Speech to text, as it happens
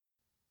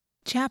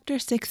Chapter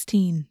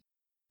 16.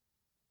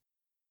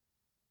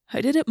 I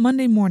did it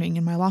Monday morning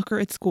in my locker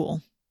at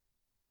school.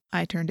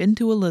 I turned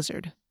into a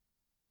lizard.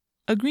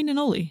 A green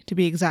anole, to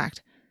be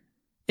exact.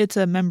 It's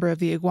a member of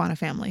the iguana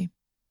family.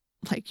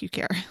 Like you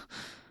care.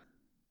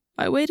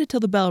 I waited till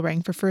the bell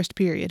rang for first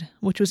period,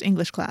 which was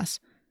English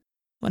class.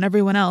 When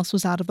everyone else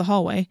was out of the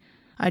hallway,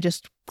 I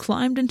just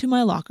climbed into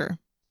my locker.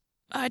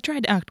 I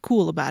tried to act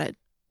cool about it,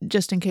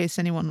 just in case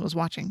anyone was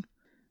watching.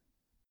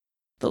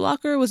 The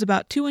locker was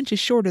about 2 inches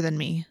shorter than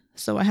me,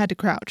 so I had to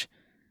crouch,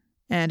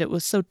 and it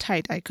was so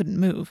tight I couldn't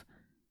move.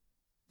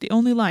 The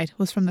only light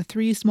was from the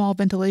 3 small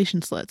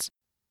ventilation slits.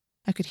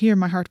 I could hear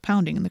my heart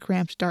pounding in the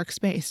cramped, dark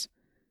space.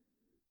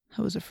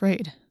 I was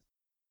afraid.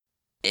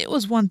 It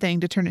was one thing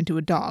to turn into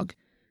a dog.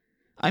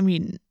 I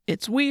mean,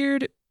 it's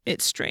weird,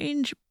 it's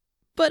strange,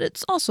 but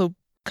it's also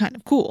kind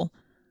of cool.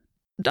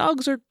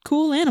 Dogs are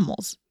cool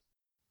animals.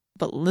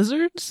 But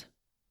lizards?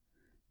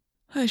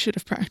 I should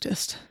have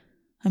practiced,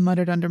 I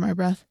muttered under my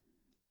breath.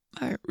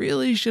 I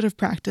really should have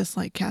practiced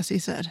like Cassie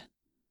said.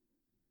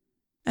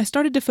 I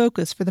started to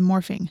focus for the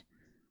morphing.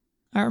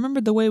 I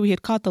remembered the way we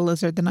had caught the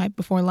lizard the night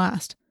before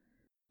last.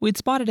 We'd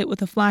spotted it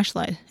with a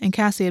flashlight, and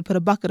Cassie had put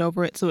a bucket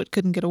over it so it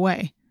couldn't get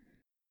away.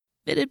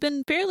 It had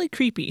been fairly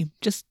creepy,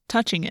 just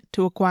touching it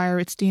to acquire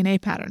its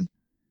DNA pattern.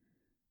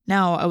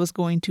 Now I was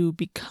going to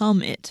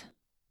become it.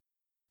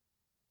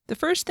 The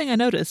first thing I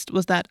noticed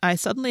was that I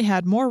suddenly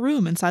had more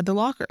room inside the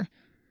locker.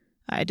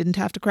 I didn't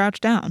have to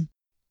crouch down,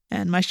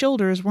 and my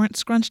shoulders weren't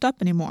scrunched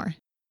up anymore.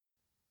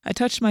 I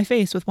touched my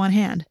face with one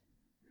hand.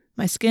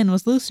 My skin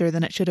was looser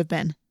than it should have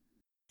been,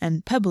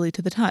 and pebbly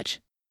to the touch.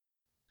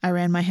 I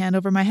ran my hand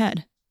over my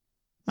head.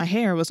 My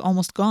hair was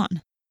almost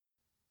gone.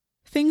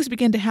 Things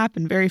began to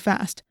happen very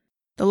fast.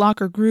 The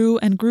locker grew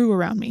and grew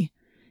around me.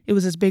 It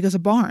was as big as a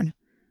barn,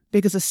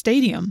 big as a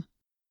stadium.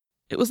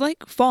 It was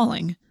like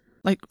falling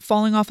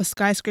off a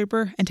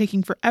skyscraper and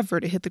taking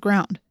forever to hit the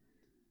ground.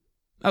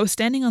 I was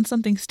standing on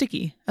something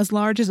sticky, as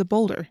large as a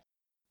boulder.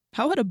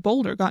 How had a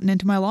boulder gotten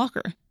into my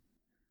locker?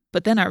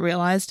 But then I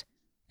realized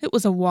it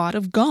was a wad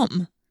of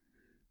gum.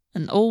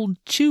 An old,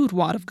 chewed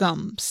wad of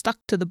gum stuck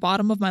to the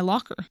bottom of my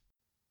locker.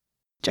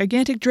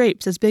 Gigantic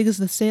drapes as big as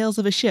the sails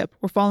of a ship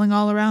were falling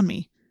all around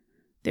me.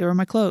 They were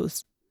my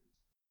clothes.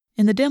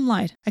 In the dim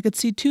light, I could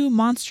see 2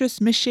 monstrous,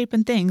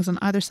 misshapen things on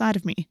either side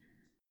of me.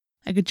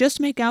 I could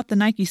just make out the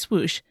Nike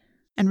swoosh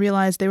and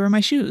realize they were my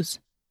shoes.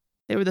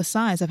 They were the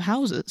size of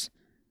houses.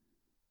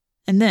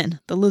 And then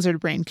the lizard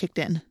brain kicked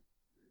in.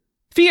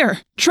 Fear!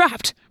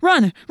 Trapped!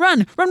 Run!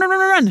 Run! Run! Run! Run!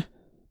 Run!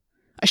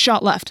 I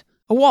shot left.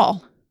 A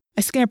wall.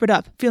 I scampered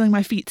up, feeling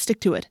my feet stick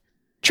to it.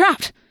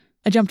 Trapped!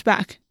 I jumped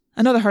back.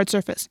 Another hard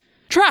surface.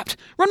 Trapped!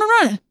 Run! Run!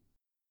 Run!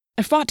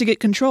 I fought to get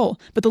control,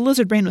 but the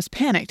lizard brain was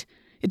panicked.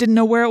 It didn't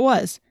know where it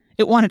was.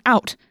 It wanted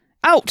out.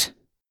 Out!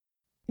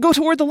 Go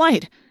toward the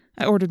light,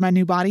 I ordered my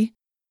new body.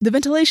 The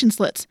ventilation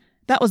slits.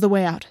 That was the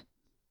way out.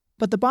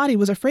 But the body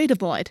was afraid of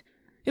the light.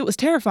 It was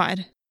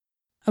terrified.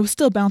 I was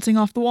still bouncing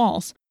off the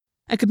walls.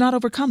 I could not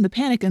overcome the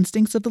panic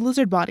instincts of the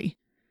lizard body.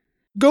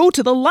 Go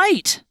to the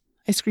light!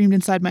 I screamed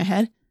inside my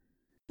head.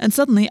 And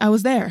suddenly I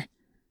was there.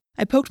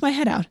 I poked my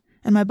head out,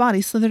 and my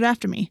body slithered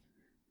after me.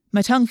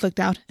 My tongue flicked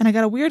out, and I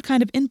got a weird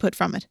kind of input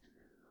from it.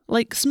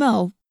 Like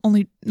smell,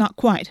 only not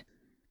quite.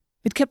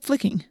 It kept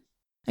flicking.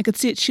 I could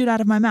see it shoot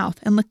out of my mouth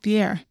and lick the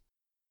air.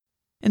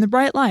 In the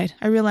bright light,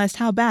 I realized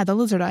how bad the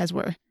lizard eyes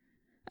were.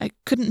 I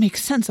couldn't make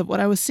sense of what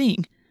I was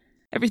seeing.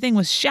 Everything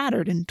was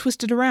shattered and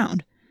twisted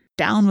around.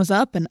 Down was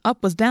up and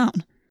up was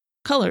down.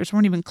 Colors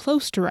weren't even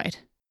close to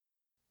right.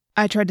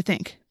 I tried to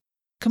think.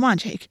 Come on,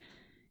 Jake.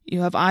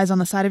 You have eyes on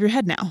the side of your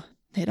head now.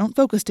 They don't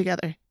focus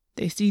together.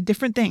 They see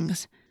different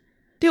things.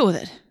 Deal with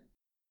it.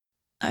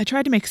 I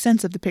tried to make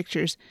sense of the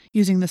pictures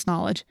using this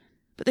knowledge,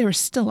 but they were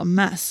still a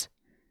mess.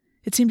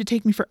 It seemed to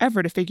take me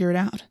forever to figure it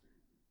out.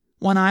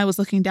 One eye was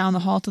looking down the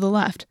hall to the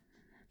left.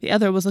 The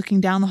other was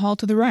looking down the hall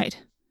to the right.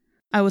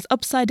 I was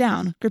upside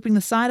down, gripping the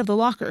side of the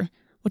locker,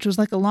 which was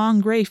like a long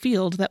gray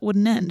field that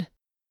wouldn't end.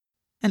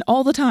 And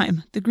all the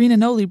time, the green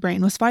anole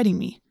brain was fighting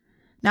me.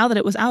 Now that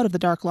it was out of the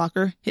dark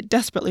locker, it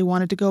desperately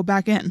wanted to go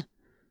back in.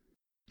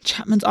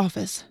 Chapman's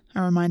office,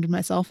 I reminded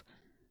myself.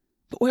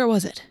 But where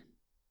was it?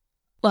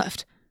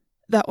 Left.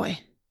 That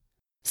way.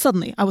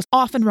 Suddenly, I was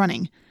off and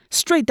running.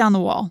 Straight down the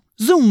wall.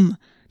 Zoom!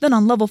 Then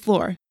on level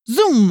floor.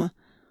 Zoom!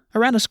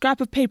 Around a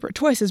scrap of paper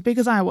twice as big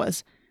as I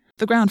was.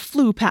 The ground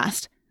flew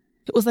past.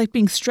 It was like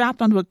being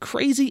strapped onto a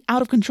crazy,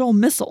 out-of-control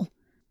missile.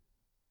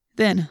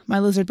 Then my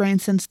lizard brain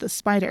sensed the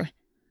spider.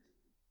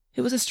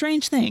 It was a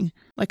strange thing,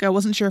 like I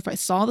wasn't sure if I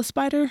saw the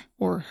spider,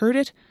 or heard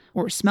it,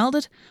 or smelled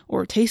it,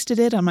 or tasted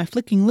it on my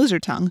flicking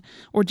lizard tongue,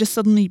 or just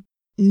suddenly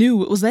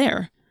knew it was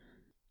there.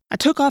 I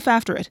took off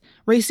after it,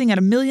 racing at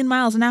 1,000,000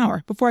 miles an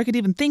hour before I could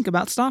even think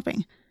about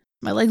stopping.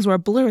 My legs were a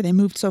blur, they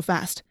moved so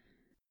fast.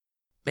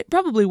 It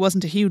probably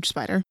wasn't a huge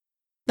spider.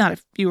 Not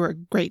if you were a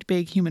great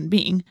big human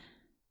being.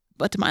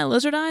 But to my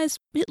lizard eyes,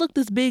 it looked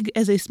as big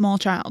as a small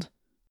child.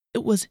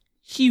 It was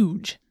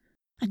huge.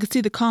 I could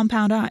see the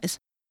compound eyes.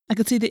 I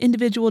could see the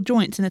individual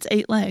joints in its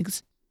 8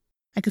 legs.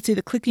 I could see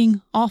the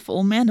clicking,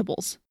 awful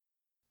mandibles.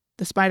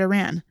 The spider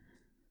ran.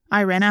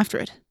 I ran after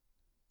it.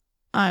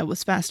 I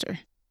was faster.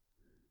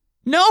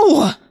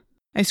 "No!"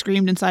 I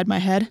screamed inside my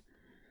head.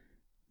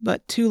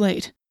 But too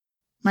late.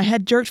 My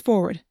head jerked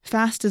forward,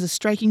 fast as a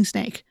striking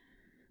snake.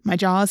 My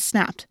jaws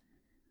snapped.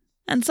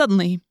 And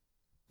suddenly,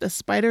 the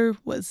spider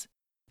was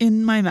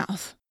in my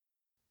mouth.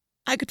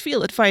 I could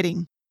feel it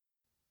fighting.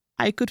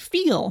 I could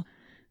feel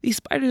the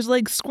spider's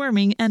legs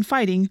squirming and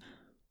fighting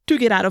to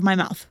get out of my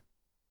mouth.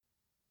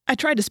 I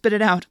tried to spit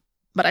it out,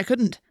 but I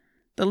couldn't.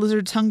 The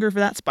lizard's hunger for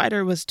that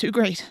spider was too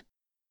great.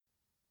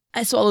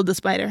 I swallowed the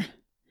spider.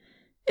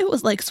 It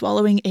was like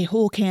swallowing a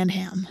whole canned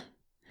ham.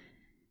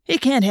 A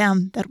canned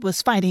ham that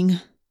was fighting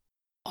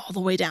all the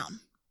way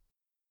down.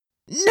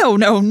 "No,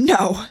 no,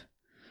 no!"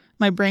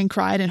 my brain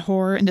cried in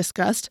horror and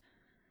disgust.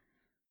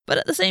 But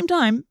at the same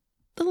time,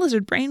 the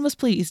lizard brain was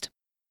pleased.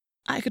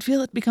 I could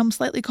feel it become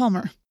slightly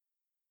calmer.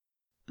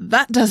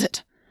 "That does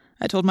it,"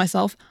 I told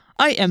myself.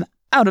 "I am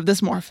out of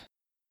this morph."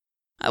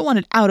 I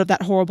wanted out of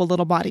that horrible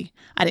little body.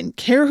 I didn't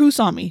care who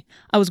saw me.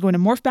 I was going to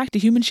morph back to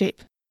human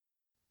shape.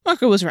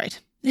 Marco was right.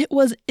 It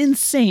was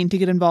insane to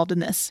get involved in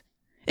this.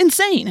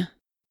 Insane!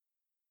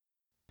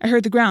 I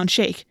heard the ground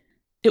shake.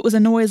 It was a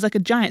noise like a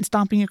giant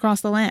stomping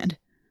across the land.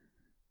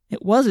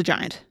 It was a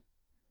giant.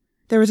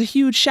 There was a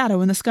huge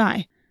shadow in the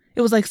sky.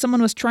 It was like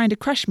someone was trying to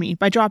crush me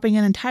by dropping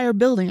an entire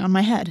building on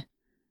my head.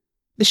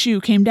 The shoe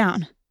came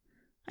down.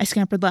 I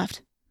scampered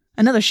left.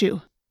 Another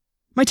shoe.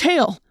 My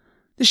tail!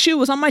 The shoe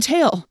was on my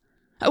tail!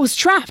 I was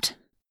trapped!